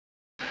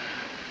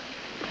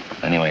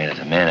Anyway, there's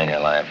a man in your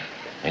life.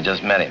 You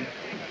just met him.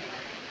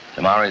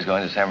 Tomorrow he's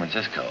going to San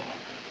Francisco.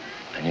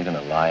 And you're going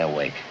to lie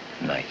awake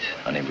nights,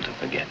 unable to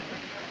forget.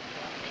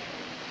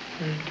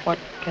 And what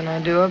can I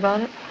do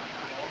about it?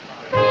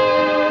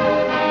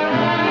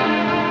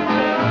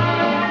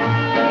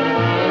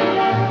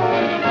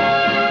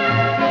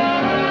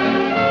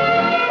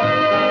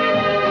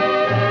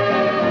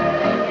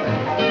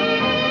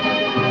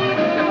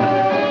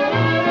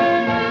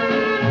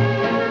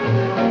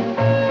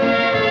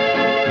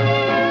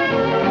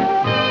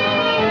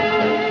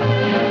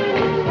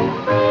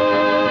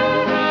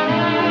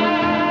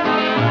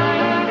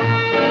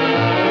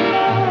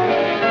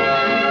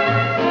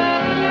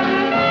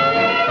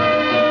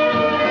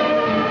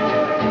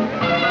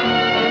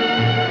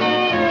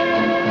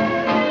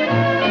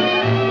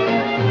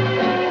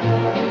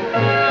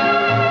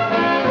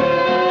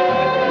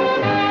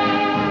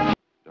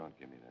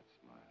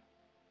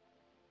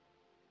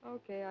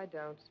 Okay, I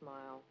don't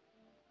smile.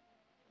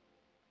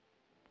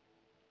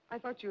 I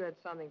thought you had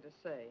something to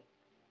say.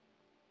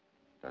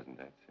 Doesn't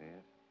that say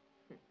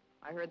it?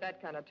 I heard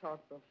that kind of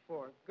talk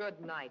before. Good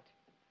night.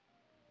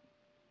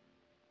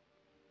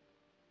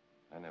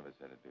 I never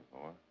said it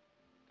before.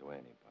 To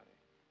anybody.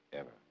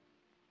 Ever.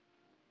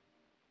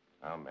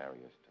 I'll marry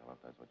you still,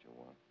 if that's what you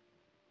want.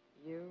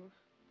 You?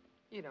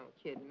 You don't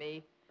kid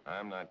me.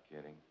 I'm not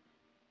kidding.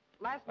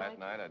 Last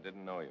night, I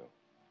didn't know you.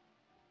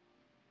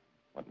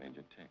 What made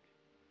you tick?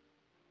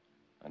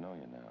 I know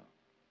you now.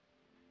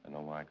 I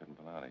know why I couldn't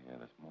pull out of here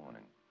this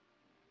morning.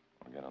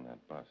 Or get on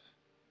that bus.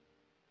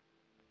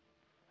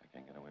 I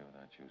can't get away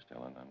without you,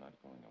 Stella, and I'm not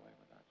going away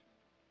without you.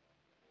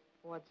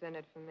 What's in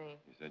it for me?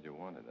 You said you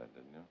wanted that,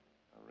 didn't you?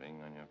 A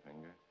ring on your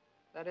finger?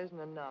 That isn't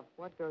enough.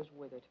 What goes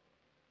with it?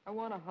 I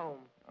want a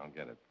home. I'll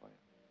get it for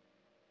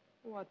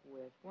you. What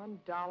with?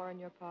 $1 in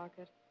your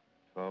pocket?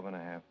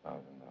 $12,500.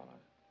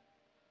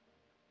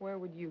 Where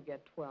would you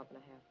get $12,500?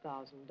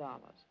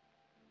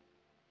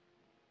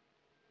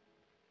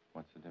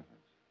 What's the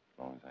difference?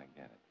 As long as I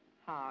get it.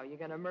 How? You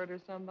gonna murder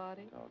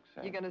somebody? Dog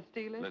said. You gonna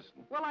steal it?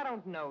 Listen. Well, I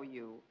don't know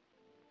you.